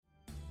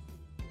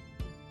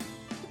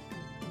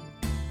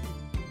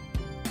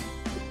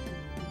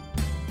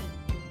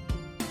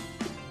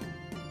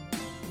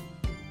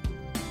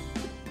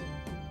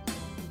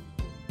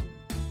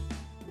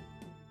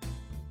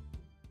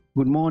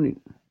Good morning.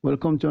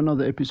 Welcome to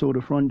another episode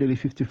of Ron Daily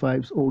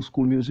 55's Old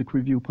School Music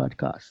Review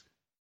Podcast.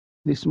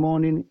 This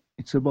morning,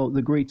 it's about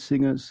the great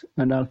singers,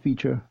 and I'll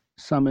feature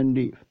Sam and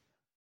Dave.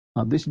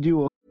 This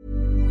duo.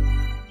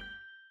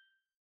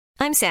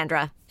 I'm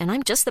Sandra, and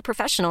I'm just the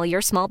professional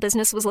your small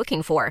business was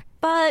looking for.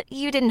 But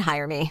you didn't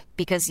hire me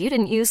because you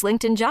didn't use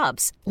LinkedIn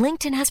Jobs.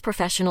 LinkedIn has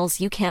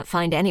professionals you can't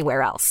find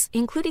anywhere else,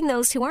 including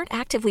those who aren't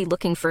actively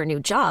looking for a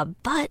new job,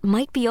 but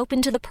might be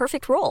open to the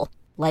perfect role,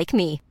 like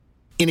me.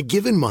 In a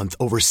given month,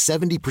 over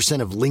 70%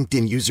 of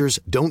LinkedIn users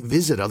don't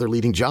visit other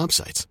leading job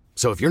sites.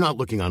 So if you're not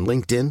looking on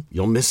LinkedIn,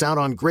 you'll miss out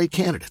on great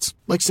candidates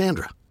like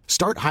Sandra.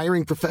 Start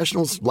hiring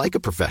professionals like a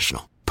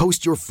professional.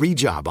 Post your free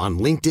job on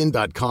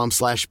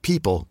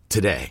linkedin.com/people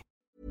today.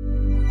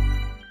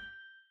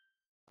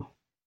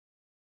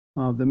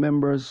 The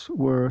members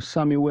were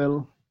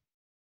Samuel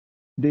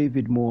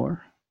David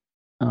Moore.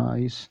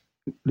 He's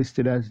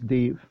listed as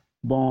Dave,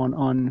 born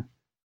on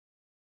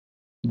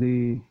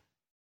the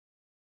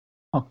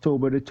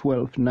October the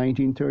 12th,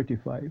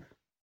 1935.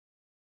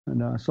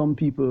 And some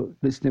people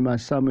list him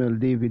as Samuel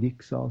David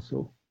Hicks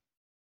also.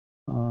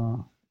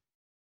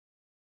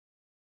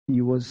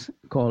 He was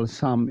called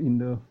Sam in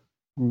the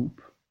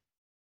group.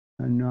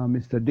 And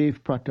Mr.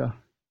 Dave Prater,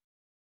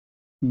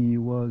 he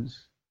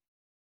was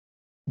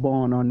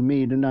born on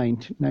May the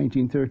 9th,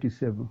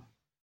 1937,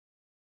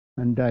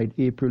 and died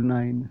April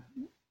 9,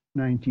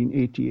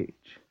 1988.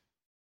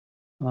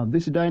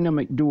 This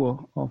dynamic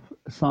duo of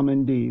Sam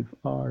and Dave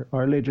are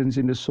legends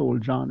in the soul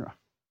genre.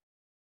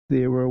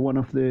 They were one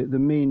of the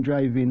main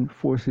driving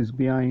forces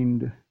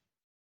behind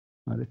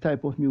the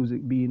type of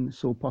music being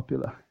so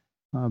popular,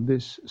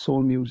 this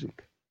soul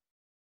music.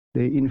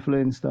 They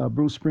influenced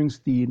Bruce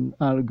Springsteen,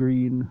 Al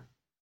Green,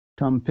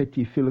 Tom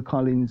Petty, Phil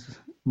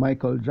Collins,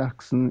 Michael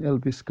Jackson,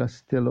 Elvis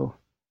Costello,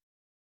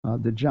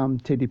 the Jam,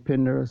 Teddy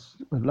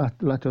Pendergrass,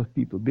 a lot of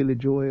people, Billy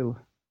Joel,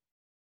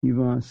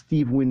 even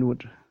Steve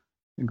Winwood,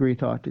 a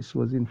great artist,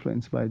 was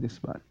influenced by this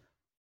band,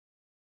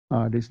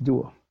 this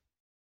duo.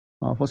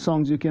 For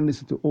songs you can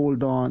listen to,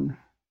 Hold On,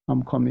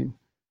 I'm Coming,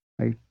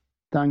 I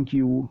Thank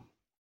You,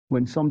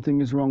 When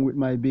Something Is Wrong With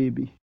My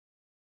Baby,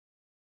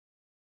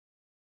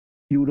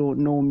 You Don't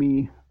Know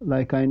Me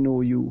Like I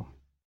Know You,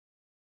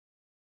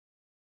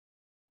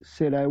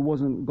 Said I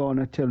Wasn't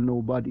Gonna Tell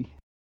Nobody,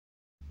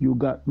 You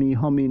Got Me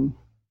Humming,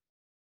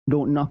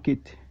 Don't Knock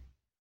It,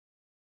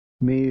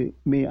 May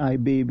I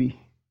Baby,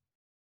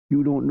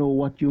 You Don't Know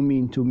What You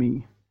Mean to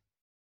Me,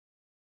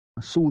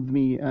 Soothe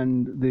Me,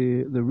 and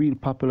the real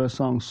popular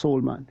song Soul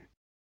Man.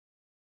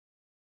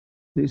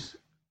 This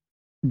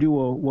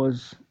duo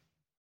was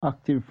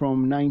active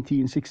from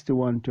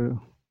 1961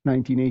 to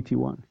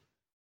 1981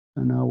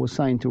 and was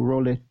signed to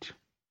Roulette,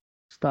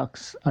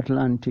 Stax,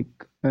 Atlantic,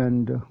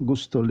 and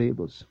Gusto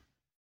labels.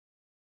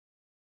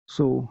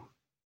 So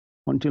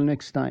until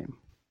next time,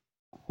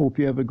 hope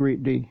you have a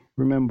great day.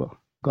 Remember,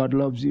 God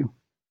loves you.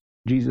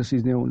 Jesus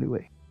is the only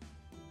way.